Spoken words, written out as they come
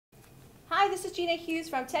Hi, this is Gina Huges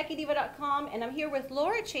from TechieDiva.com, and I'm here with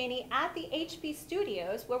Laura Cheney at the HP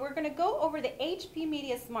Studios, where we're going to go over the HP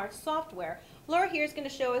MediaSmart software. Laura here is going to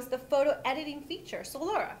show us the photo editing feature. So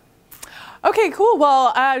Laura. Okay, cool.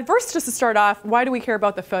 Well, first, just to start off, why do we care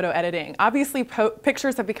about the photo editing? Obviously,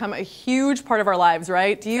 pictures have become a huge part of our lives,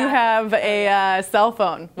 right? Do you have a cell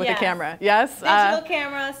phone with a camera? Yes? Digital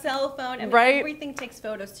camera, cell phone, I mean, right? Everything takes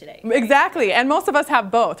photos today. Right? Exactly, and most of us have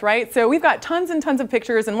both, right? So we've got tons and tons of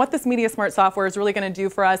pictures, and what this MediaSmart software is really going to do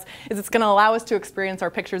for us is it's going to allow us to experience our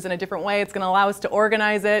pictures in a different way. It's going to allow us to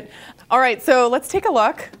organize it. All right, so let's take a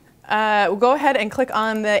look. We'll go ahead and click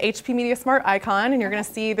on the HP MediaSmart icon, and you're going to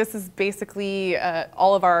see this is basically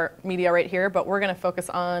all of our media right here, but we're going to focus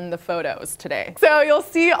on the photos today. So you'll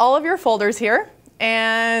see all of your folders here,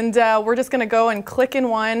 and we're just going to go and click in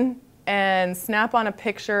one and snap on a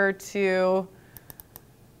picture to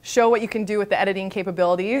show what you can do with the editing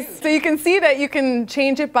capabilities. So you can see that you can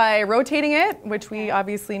change it by rotating it, which we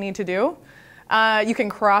obviously need to do. You can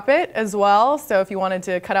crop it as well, so if you wanted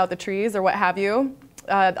to cut out the trees or what have you.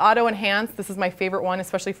 Auto enhance, this is my favorite one,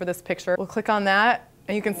 especially for this picture. We'll click on that,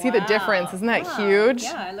 and you can see the difference. Isn't that huge?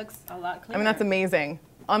 Yeah, it looks a lot clearer. I mean, that's amazing.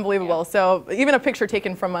 Unbelievable. Yeah. So even a picture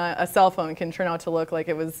taken from a cell phone can turn out to look like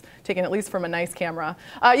it was taken at least from a nice camera.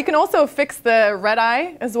 You can also fix the red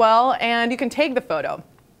eye as well, and you can tag the photo.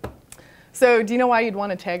 So do you know why you'd want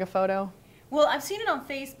to tag a photo? Well, I've seen it on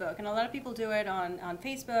Facebook, and a lot of people do it on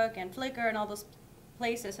Facebook and Flickr and all those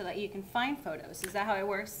places so that you can find photos. Is that how it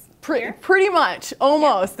works here? Pretty much,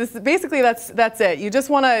 almost. This basically that's it. You just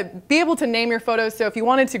want to be able to name your photos. So if you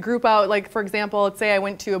wanted to group out, like for example, let's say I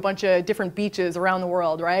went to a bunch of different beaches around the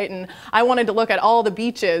world, right? And I wanted to look at all the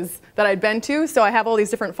beaches that I'd been to. So I have all these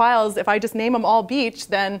different files. If I just name them all beach,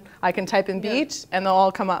 then I can type in beach and they'll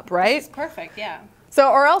all come up, right? This is perfect, yeah. So,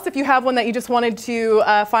 or else if you have one that you just wanted to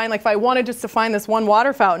find, like if I wanted just to find this one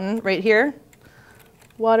water fountain right here,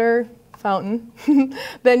 water fountain,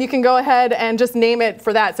 then you can go ahead and just name it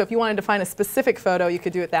for that. So if you wanted to find a specific photo, you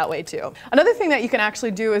could do it that way too. Another thing that you can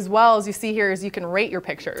actually do as well, as you see here, is you can rate your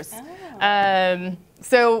pictures. Oh.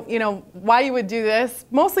 So, you know, why you would do this,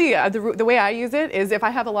 mostly the way I use it is if I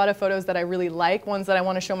have a lot of photos that I really like, ones that I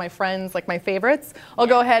want to show my friends, like my favorites, I'll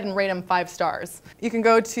go ahead and rate them 5 stars. You can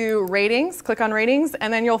go to ratings, click on ratings,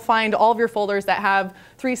 and then you'll find all of your folders that have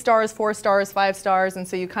 3 stars, 4 stars, 5 stars, and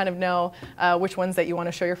so you kind of know which ones that you want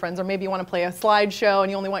to show your friends, or maybe you want to play a slideshow and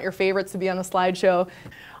you only want your favorites to be on the slideshow.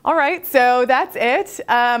 All right, so that's it.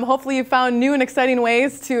 Hopefully you found new and exciting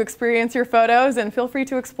ways to experience your photos, and feel free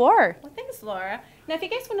to explore. Well, thanks, Laura. Now, if you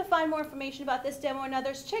guys want to find more information about this demo and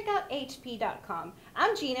others, check out HP.com.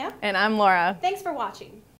 I'm Gina. And I'm Laura. Thanks for watching.